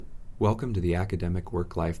Welcome to the Academic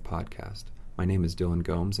Work-Life Podcast. My name is Dylan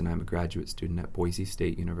Gomes, and I'm a graduate student at Boise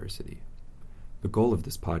State University. The goal of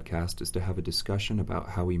this podcast is to have a discussion about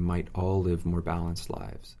how we might all live more balanced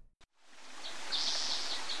lives.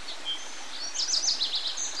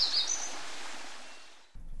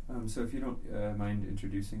 So if you don't mind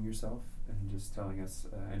introducing yourself and just telling us,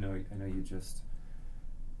 I know you just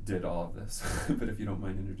did all of this, but if you don't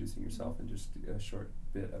mind introducing yourself and just a short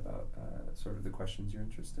bit about sort of the questions you're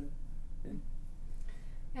interested in.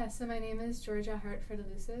 Yeah, so my name is Georgia Hartford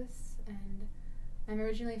Elusis, and I'm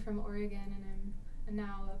originally from Oregon, and I'm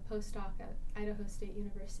now a postdoc at Idaho State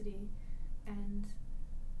University, and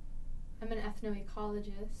I'm an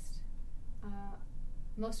ethnoecologist.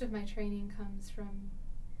 Most of my training comes from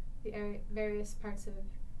the various parts of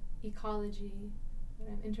ecology, and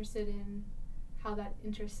I'm interested in how that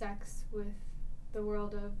intersects with the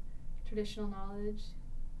world of traditional knowledge,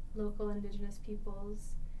 local indigenous peoples,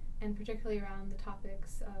 and particularly around the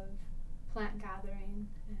topics of plant gathering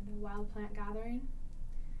and wild plant gathering.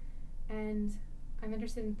 And I'm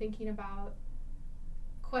interested in thinking about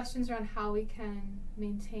questions around how we can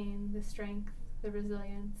maintain the strength, the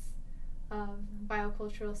resilience of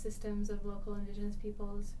biocultural systems of local indigenous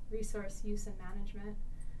peoples, resource use and management.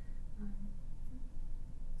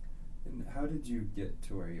 And how did you get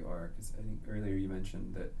to where you are? Because I think earlier you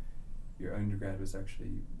mentioned that your undergrad was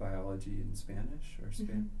actually biology and Spanish, or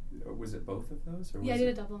or was it both of those? Or Yeah, I was did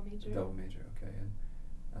a double major. Double major, okay.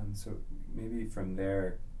 And so maybe from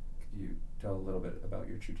there, could you tell a little bit about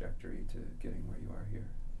your trajectory to getting where you are here?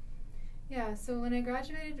 Yeah, so when I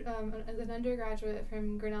graduated as an undergraduate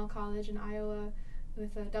from Grinnell College in Iowa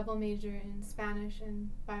with a double major in Spanish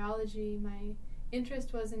and biology, my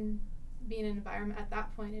interest was in being an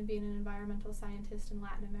environmental scientist in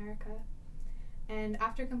Latin America. And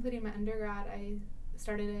after completing my undergrad, I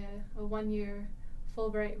started a one-year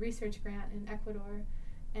Fulbright research grant in Ecuador,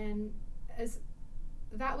 and as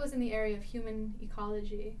that was in the area of human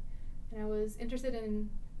ecology, and I was interested in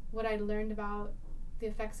what I'd learned about the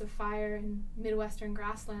effects of fire in Midwestern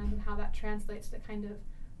grasslands and how that translates to the kind of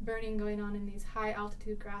burning going on in these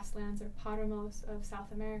high-altitude grasslands, or páramos, of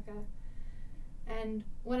South America. And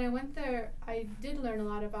when I went there, I did learn a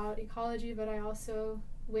lot about ecology, but I also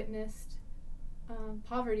witnessed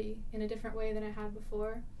poverty in a different way than I had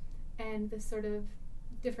before, and this sort of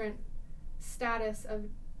different status of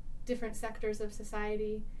different sectors of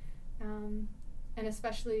society, and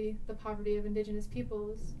especially the poverty of indigenous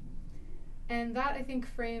peoples. And that, I think,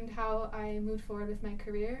 framed how I moved forward with my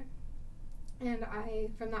career. And I,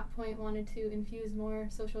 from that point, wanted to infuse more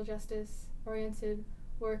social justice-oriented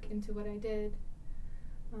work into what I did.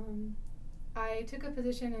 I took a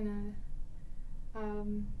position in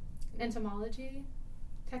an entomology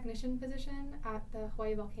technician position at the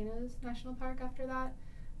Hawaii Volcanoes National Park after that,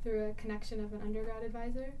 through a connection of an undergrad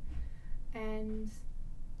advisor. And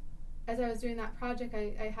as I was doing that project,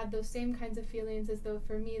 I had those same kinds of feelings, as though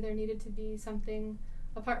for me there needed to be something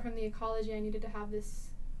apart from the ecology. I needed to have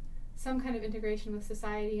some kind of integration with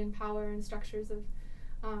society and power and structures of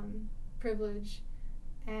privilege.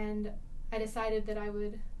 And I decided that I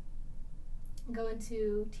would go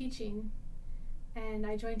into teaching, and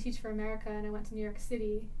I joined Teach for America, and I went to New York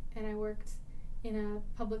City, and I worked in a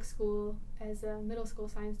public school as a middle school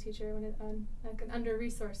science teacher, like an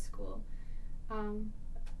under-resourced school.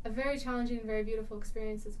 A very challenging and very beautiful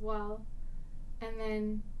experience as well. And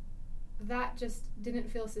then that just didn't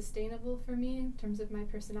feel sustainable for me in terms of my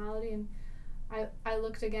personality, and I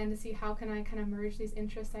looked again to see how can I kind of merge these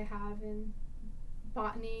interests I have in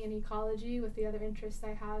botany and ecology with the other interests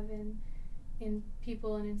I have in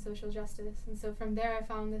people and in social justice. And so from there I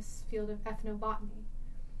found this field of ethnobotany,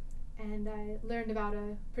 and I learned about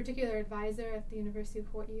a particular advisor at the University of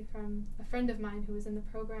Hawaii from a friend of mine who was in the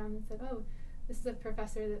program, and said, oh, this is a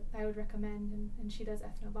professor that I would recommend, and she does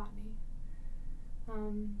ethnobotany.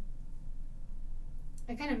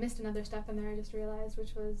 I kind of missed another step in there, I just realized,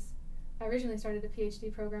 which was I originally started a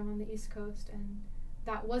PhD program on the East Coast, and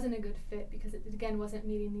that wasn't a good fit because it, again, wasn't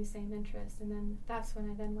meeting these same interests. And then that's when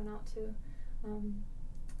I then went out to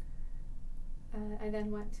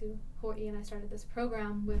Hawaii, and I started this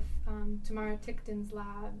program with Tamara Tickton's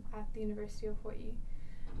lab at the University of Hawaii.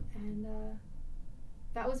 And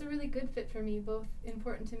that was a really good fit for me. Both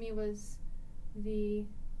important to me was the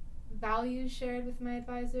values shared with my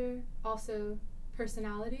advisor, also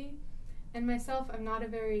personality. And myself, I'm not a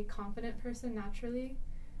very confident person naturally,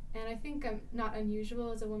 and I think I'm not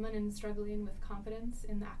unusual as a woman in struggling with confidence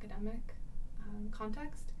in the academic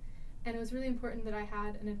context. And it was really important that I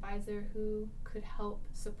had an advisor who could help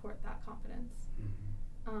support that confidence.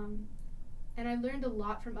 And I learned a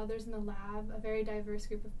lot from others in the lab, a very diverse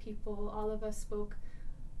group of people. All of us spoke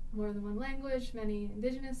more than one language, many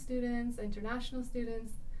indigenous students, international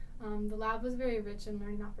students. The lab was very rich in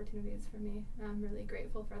learning opportunities for me, and I'm really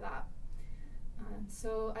grateful for that.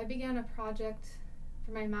 So I began a project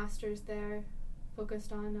for my master's there,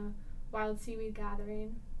 focused on wild seaweed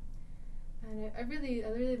gathering. And I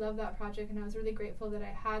really loved that project, and I was really grateful that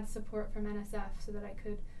I had support from NSF so that I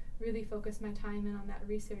could really focus my time in on that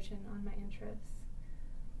research and on my interests.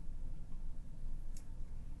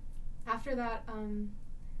 After that,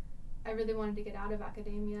 I really wanted to get out of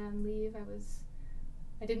academia and leave.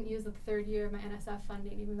 I didn't use the third year of my NSF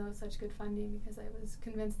funding, even though it was such good funding, because I was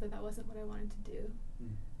convinced that that wasn't what I wanted to do.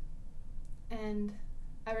 And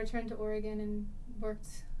I returned to Oregon and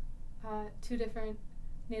worked two different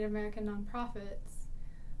Native American nonprofits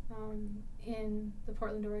in the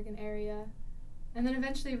Portland, Oregon area. And then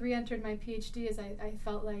eventually re-entered my PhD as I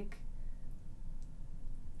felt like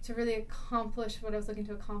to really accomplish what I was looking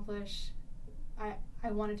to accomplish, I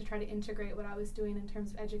wanted to try to integrate what I was doing in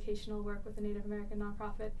terms of educational work with the Native American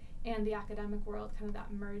nonprofit and the academic world, kind of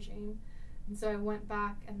that merging. And so I went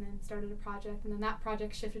back and then started a project, and then that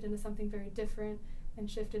project shifted into something very different and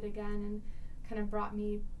shifted again and kind of brought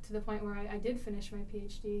me to the point where I did finish my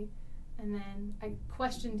PhD. And then I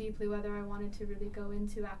questioned deeply whether I wanted to really go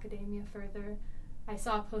into academia further. I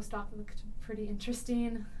saw a postdoc that looked pretty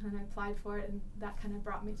interesting, and I applied for it, and that kind of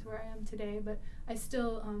brought me to where I am today. But I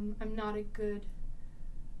still, I'm not a good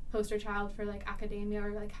poster child for like academia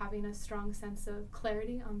or like having a strong sense of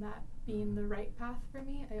clarity on that being the right path for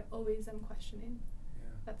me. I always am questioning. Yeah.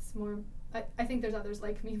 That's more, I think there's others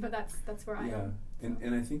like me, but that's where I am. Yeah,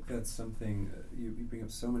 and I think that's something, you bring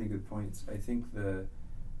up so many good points. I think the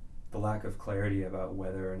lack of clarity about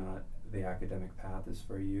whether or not the academic path is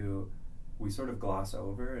for you, we sort of gloss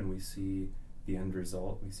over, and we see the end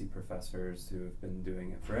result. We see professors who have been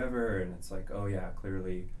doing it forever, and it's like, oh yeah,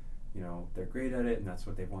 clearly, they're great at it, and that's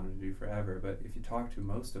what they've wanted to do forever. But if you talk to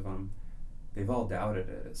most of them, they've all doubted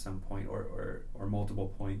it at some point, or multiple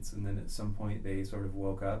points, and then at some point they sort of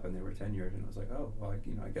woke up and they were tenured, and it was like, oh, well,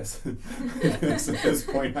 I guess at this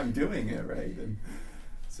point I'm doing it, right? And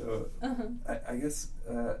so I guess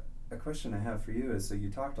a question I have for you is, so you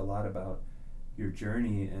talked a lot about your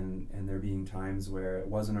journey and there being times where it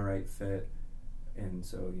wasn't a right fit, and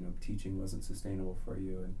so teaching wasn't sustainable for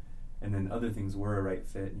you, and then other things were a right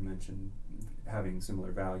fit. You mentioned having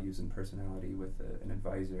similar values and personality with an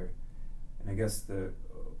advisor, and I guess the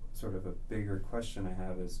sort of a bigger question I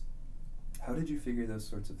have is, how did you figure those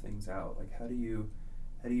sorts of things out? Like, how do you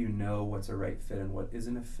know what's a right fit and what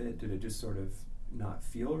isn't a fit? Did it just sort of not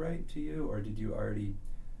feel right to you, or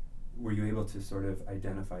were you able to sort of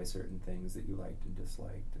identify certain things that you liked and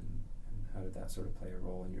disliked, and how did that sort of play a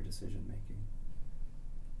role in your decision making?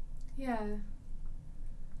 Yeah,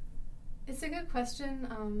 it's a good question,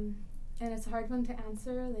 and it's a hard one to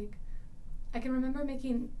answer. Like, I can remember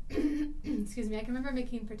making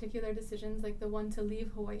particular decisions, like the one to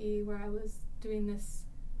leave Hawaii, where I was doing this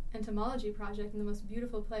entomology project in the most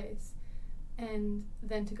beautiful place, and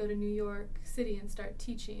then to go to New York City and start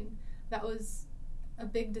teaching. That was a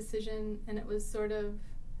big decision, and it was sort of,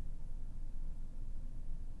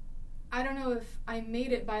 I don't know if I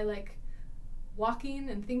made it by like walking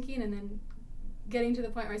and thinking and then getting to the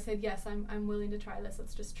point where I said, yes, I'm willing to try this,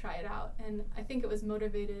 let's just try it out. And I think it was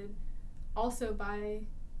motivated also by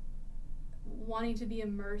wanting to be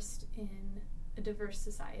immersed in a diverse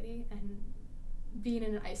society and being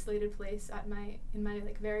in an isolated place in my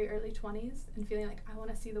like very early 20s and feeling like I want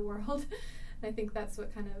to see the world. And I think that's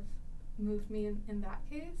what kind of moved me in that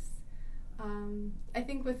case. I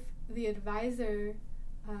think with the advisor,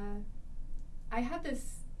 I had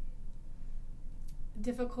this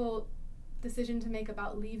difficult decision to make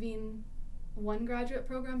about leaving one graduate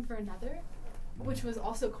program for another, which was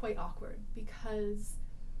also quite awkward because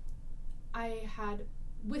I had,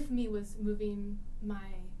 with me was moving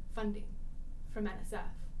my funding from NSF.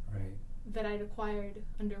 Right. That I'd acquired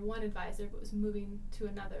under one advisor but was moving to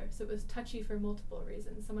another. So it was touchy for multiple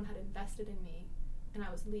reasons. Someone had invested in me and I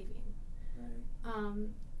was leaving. Right.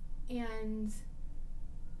 And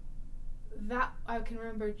that, I can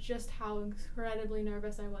remember just how incredibly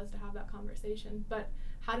nervous I was to have that conversation. But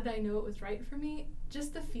how did I know it was right for me?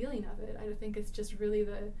 Just the feeling of it. I think it's just really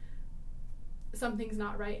something's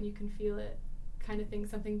not right and you can feel it kind of thing.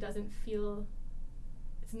 Something doesn't feel,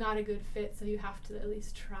 it's not a good fit, so you have to at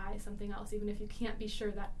least try something else, even if you can't be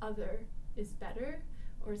sure that other is better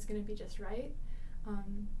or it's going to be just right.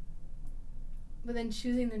 But then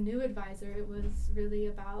choosing the new advisor, it was really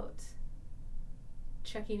about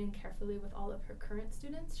checking in carefully with all of her current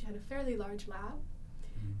students. She had a fairly large lab,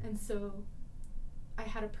 and so I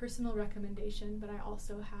had a personal recommendation, but I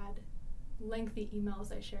also had lengthy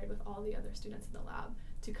emails I shared with all the other students in the lab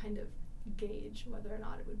to kind of gauge whether or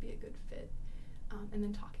not it would be a good fit. And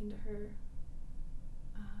then talking to her,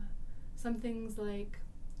 some things like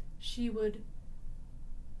she's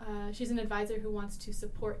an advisor who wants to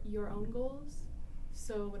support your own goals,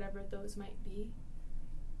 so whatever those might be,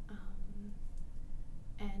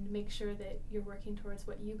 and make sure that you're working towards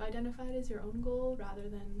what you've identified as your own goal rather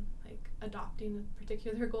than like adopting a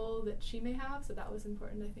particular goal that she may have. So that was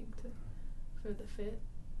important, I think, for the fit.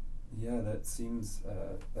 Yeah, that seems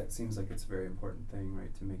like it's a very important thing,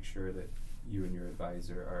 right? To make sure that you and your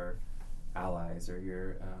advisor are allies, or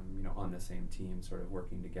you're on the same team, sort of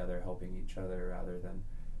working together, helping each other, rather than,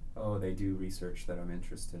 oh, they do research that I'm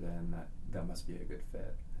interested in, that must be a good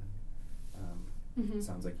fit. And, it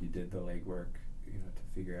sounds like you did the legwork, to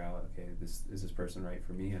figure out, okay, is this person right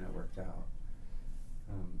for me, and it worked out.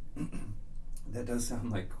 That does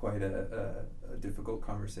sound like quite a difficult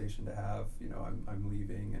conversation to have. I'm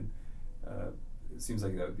leaving, and it seems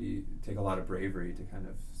like that would take a lot of bravery to kind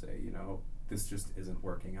of say, this just isn't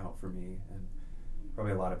working out for me. And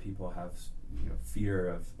probably a lot of people have, fear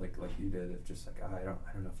of like you did, of just like, I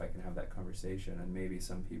don't know if I can have that conversation. And maybe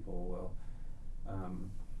some people will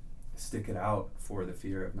stick it out for the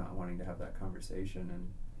fear of not wanting to have that conversation.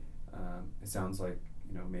 And it sounds like,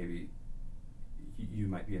 maybe you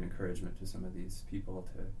might be an encouragement to some of these people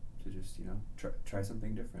to just, try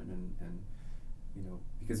something different. And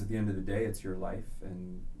because at the end of the day, it's your life,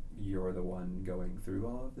 and you're the one going through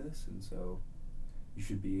all of this, and so you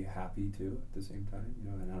should be happy too at the same time.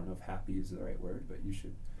 And I don't know if happy is the right word, but you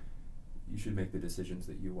should make the decisions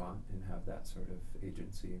that you want and have that sort of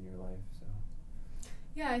agency in your life. So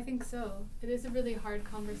yeah, I think so. It is a really hard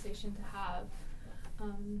conversation to have.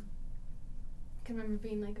 I can remember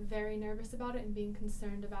being like very nervous about it and being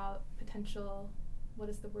concerned about potential, what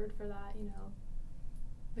is the word for that,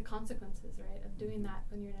 the consequences, right, of doing that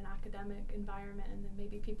when you're in an academic environment, and then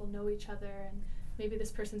maybe people know each other, and maybe this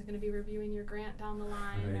person's going to be reviewing your grant down the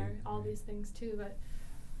line, or all these things too. But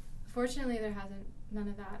fortunately, there hasn't, none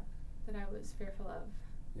of that I was fearful of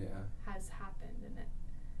has happened,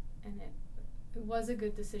 and it was a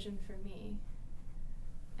good decision for me.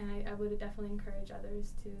 And I would definitely encourage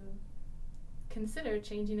others to consider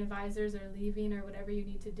changing advisors or leaving or whatever you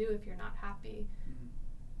need to do if you're not happy.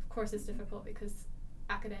 Of course, it's difficult because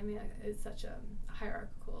academia is such a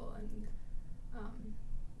hierarchical and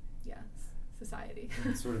society.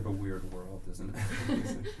 It's sort of a weird world, isn't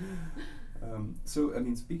it? So,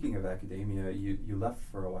 speaking of academia, you left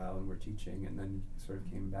for a while and were teaching, and then you sort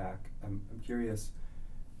of came back. I'm curious,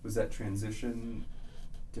 was that transition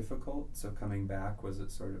difficult? So coming back, was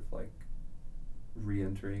it sort of like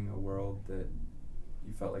re-entering a world that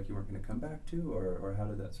you felt like you weren't going to come back to, or how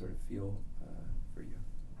did that sort of feel for you?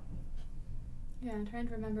 Yeah, I'm trying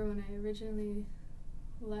to remember when I originally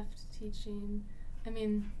left teaching. I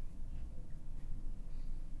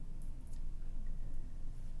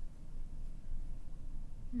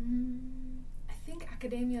think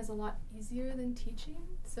academia is a lot easier than teaching.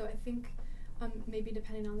 So I think maybe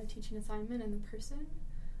depending on the teaching assignment and the person.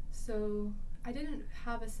 So I didn't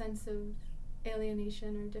have a sense of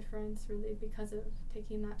alienation or difference really because of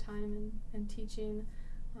taking that time and teaching.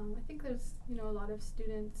 I think there's a lot of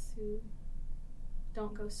students who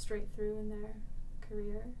don't go straight through in their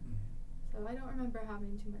career. So I don't remember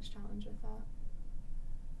having too much challenge with that.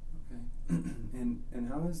 Okay. And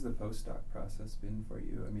how has the postdoc process been for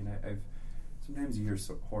you? I've sometimes you hear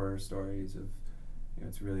horror stories of,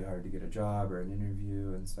 it's really hard to get a job or an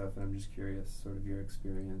interview and stuff, and I'm just curious, sort of your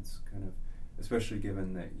experience, kind of, especially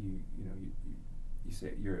given that you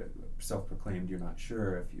say you're self-proclaimed, you're not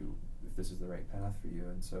sure if this is the right path for you,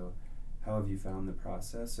 and so how have you found the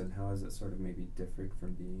process, and how is it sort of maybe different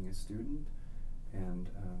from being a student, and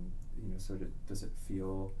does it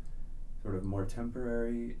feel sort of more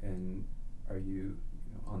temporary, and are you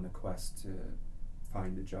on the quest to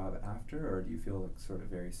find a job after, or do you feel like sort of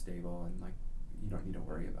very stable and like you don't need to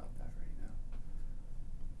worry about that right now?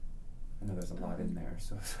 I know there's a lot in there,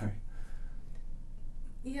 so sorry.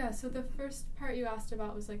 Yeah, so the first part you asked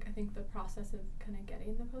about was like, I think the process of kind of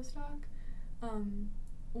getting the postdoc.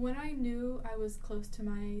 When I knew I was close to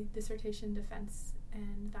my dissertation defense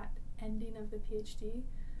and that ending of the PhD,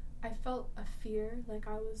 I felt a fear, like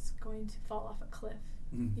I was going to fall off a cliff,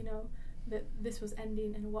 that this was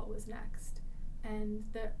ending and what was next. And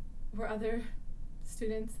there were other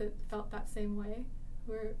students that felt that same way,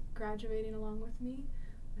 who were graduating along with me.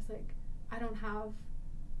 It's like, I don't have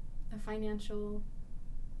a financial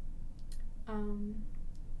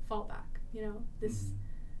fallback, this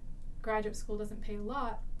graduate school doesn't pay a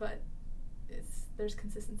lot, but there's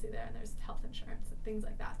consistency there, and there's health insurance and things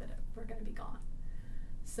like that were going to be gone.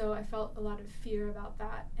 So I felt a lot of fear about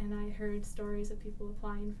that, and I heard stories of people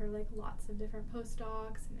applying for like lots of different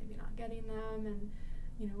postdocs and maybe not getting them,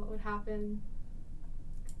 and what would happen.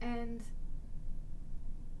 And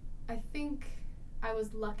I think I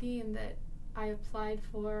was lucky in that I applied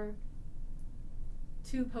for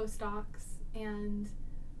 2 postdocs, and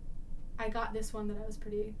I got this one that I was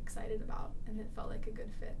pretty excited about, and it felt like a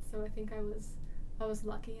good fit. So I think I was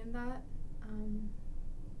lucky in that.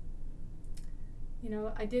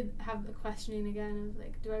 I did have the questioning again of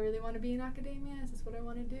like, do I really want to be in academia? Is this what I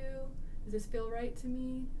want to do? Does this feel right to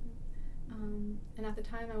me? And at the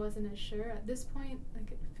time I wasn't as sure. At this point,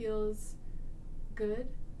 like, it feels good.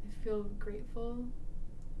 I feel grateful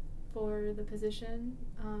for the position.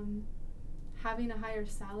 Having a higher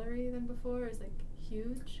salary than before is like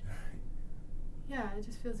huge. Yeah, it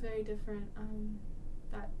just feels very different.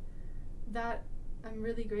 That I'm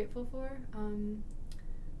really grateful for.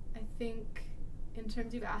 I think in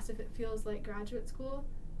terms you've asked if it feels like graduate school,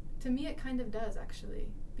 to me it kind of does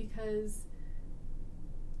actually, because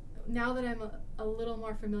now that I'm a little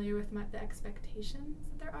more familiar with the expectations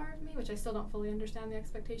that there are of me, which I still don't fully understand the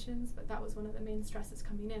expectations, but that was one of the main stresses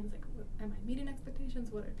coming in. It's like, am I meeting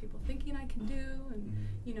expectations? What are people thinking I can do?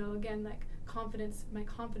 And again, like my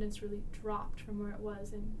confidence really dropped from where it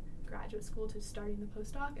was in graduate school to starting the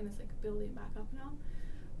postdoc, and it's like building back up now.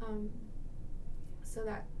 So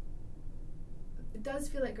that it does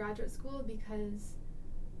feel like graduate school, because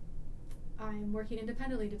I'm working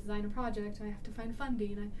independently to design a project, and I have to find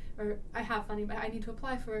funding. I have funding, but I need to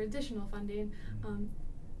apply for additional funding.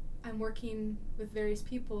 I'm working with various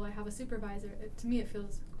people. I have a supervisor. To me, it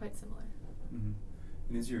feels quite similar. Mm-hmm.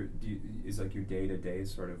 And is like your day-to-day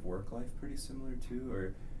sort of work life pretty similar too?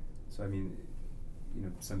 Or, so I mean,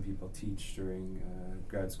 some people teach during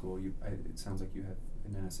grad school. It sounds like you have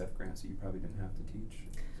an NSF grant, so you probably didn't have to teach.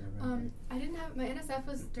 Is that right? I didn't have, my NSF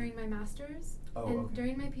was during my master's, and okay.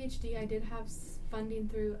 During my PhD I did have funding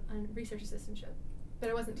through a research assistantship, but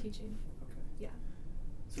I wasn't teaching. Okay. Yeah.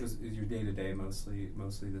 So is your day-to-day mostly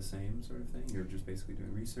the same sort of thing? You're just basically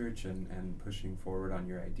doing research and pushing forward on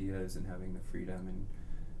your ideas and having the freedom and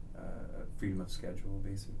freedom of schedule,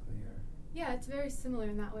 basically, or? Yeah, it's very similar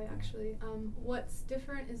in that way, actually. What's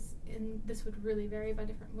different is, this would really vary by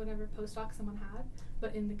whatever postdoc someone had,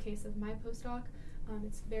 but in the case of my postdoc,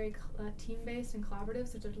 it's very team-based and collaborative,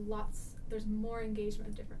 so there's more engagement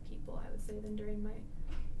with different people, I would say, than during my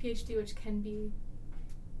PhD, which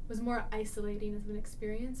was more isolating as an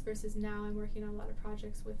experience, versus now I'm working on a lot of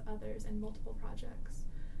projects with others and multiple projects.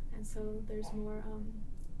 And so there's more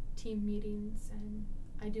team meetings, and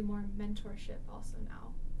I do more mentorship also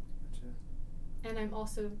now. Gotcha. And I'm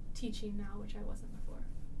also teaching now, which I wasn't before.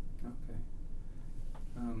 Okay.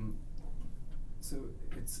 So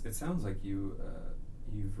it sounds like you've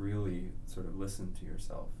really sort of listened to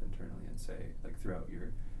yourself internally and say, like, throughout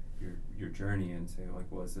your journey, and say, like,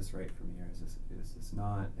 well, is this right for me, or is this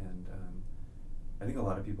not? And I think a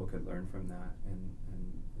lot of people could learn from that and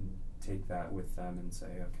take that with them and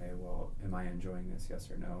say, okay, well, am I enjoying this, yes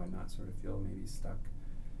or no, and not sort of feel maybe stuck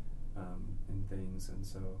in things. And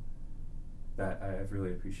so that I've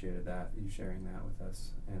really appreciated that, you sharing that with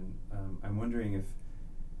us. And I'm wondering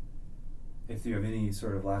if you have any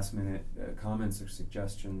sort of last minute comments or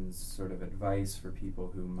suggestions, sort of advice for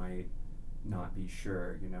people who might not be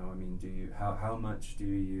sure, I mean, how much do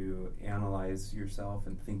you analyze yourself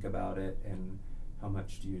and think about it, and how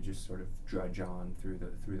much do you just sort of drudge on through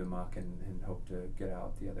the muck and hope to get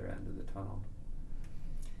out the other end of the tunnel?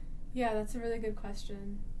 Yeah, that's a really good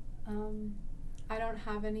question. I don't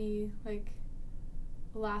have any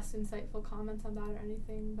last insightful comments on that or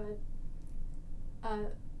anything, but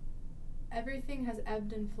everything has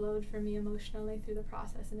ebbed and flowed for me emotionally through the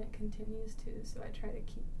process, and it continues to. So I try to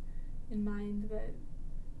keep in mind that,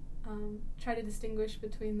 try to distinguish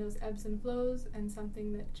between those ebbs and flows and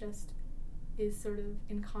something that just is sort of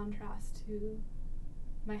in contrast to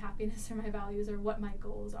my happiness or my values or what my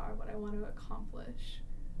goals are, what I want to accomplish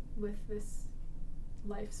with this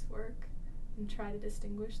life's work, and try to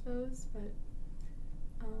distinguish those. But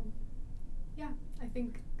yeah, I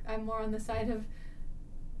think I'm more on the side of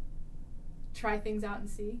try things out and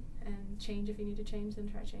see, and change if you need to change, then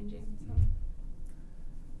try changing. So.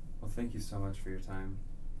 Well, thank you so much for your time.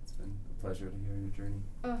 It's been a pleasure to hear your journey.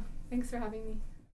 Oh, thanks for having me.